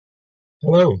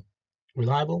Hello.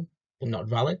 Reliable but not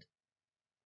valid.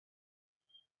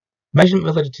 Measurement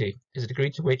validity is the degree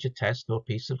to which a test or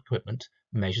piece of equipment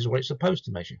measures what it's supposed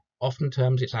to measure, often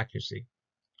terms its accuracy.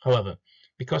 However,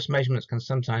 because measurements can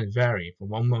sometimes vary from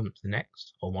one moment to the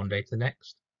next or one day to the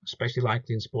next, especially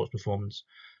likely in sports performance,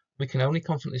 we can only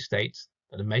confidently state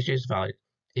that a measure is valid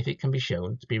if it can be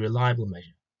shown to be a reliable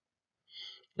measure.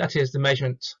 That is, the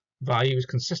measurement value is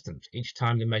consistent each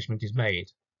time the measurement is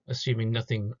made, assuming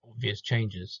nothing obvious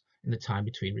changes in the time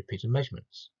between repeated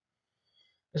measurements.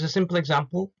 As a simple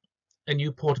example, a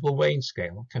new portable weighing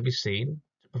scale can be seen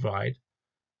to provide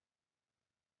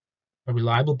a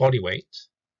reliable body weight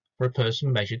for a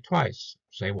person measured twice,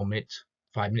 say 1 minute,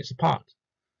 5 minutes apart.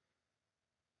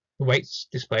 The weights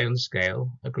displayed on the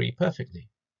scale agree perfectly.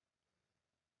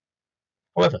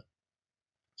 However,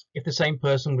 if the same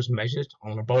person was measured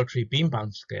on a laboratory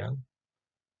beam-bound scale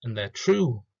and their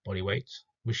true body weight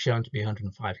was shown to be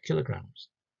 105 kilograms,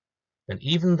 then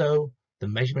even though the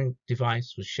measuring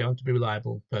device was shown to be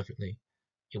reliable perfectly,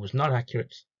 it was not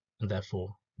accurate and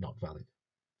therefore not valid.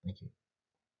 Thank you.